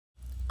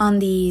On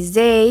this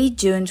day,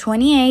 June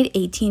 28,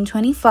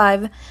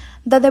 1825,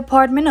 the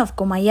Department of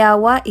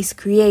Comayagua is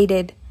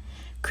created.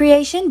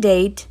 Creation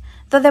date: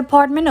 the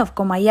Department of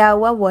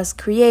Comayagua was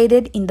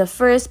created in the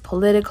first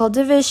political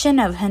division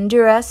of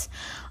Honduras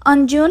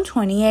on June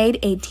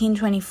 28,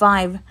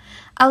 1825,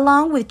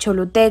 along with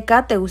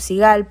Choluteca,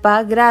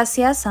 Tegucigalpa,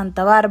 Gracias,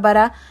 Santa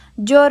Bárbara,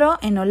 Yoro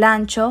and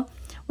Olancho,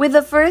 with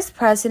the first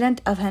President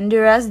of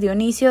Honduras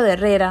Dionisio de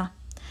Herrera.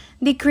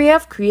 Decree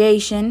of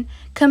creation,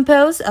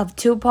 composed of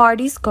two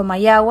parties,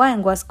 Comayagua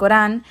and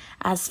Goascorán,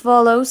 as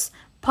follows: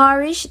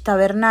 Parish,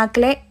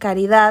 Tabernacle,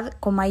 Caridad,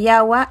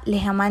 Comayagua,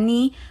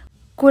 Lejamani,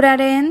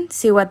 Curaren,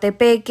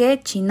 Siguatepeque,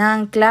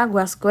 Chinacla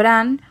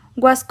Goascorán,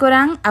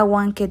 Goascorán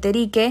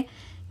Aguanqueterique,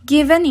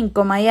 given in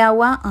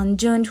Comayagua on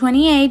June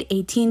 28,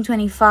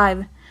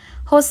 1825.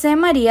 José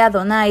Maria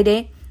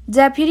Donaire,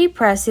 Deputy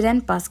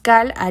President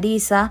Pazcal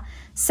Ariza,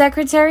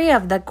 Secretary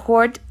of the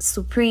Court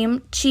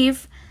Supreme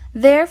Chief,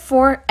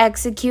 therefore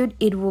execute.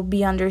 It will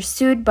be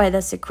understood by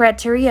the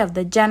Secretary of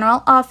the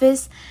General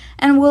Office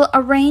and will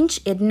arrange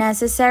it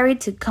necessary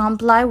to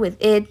comply with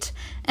it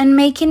and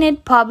making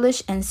it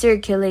publish and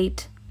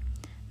circulate.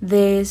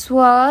 This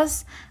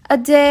was a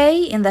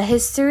day in the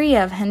history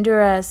of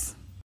Honduras.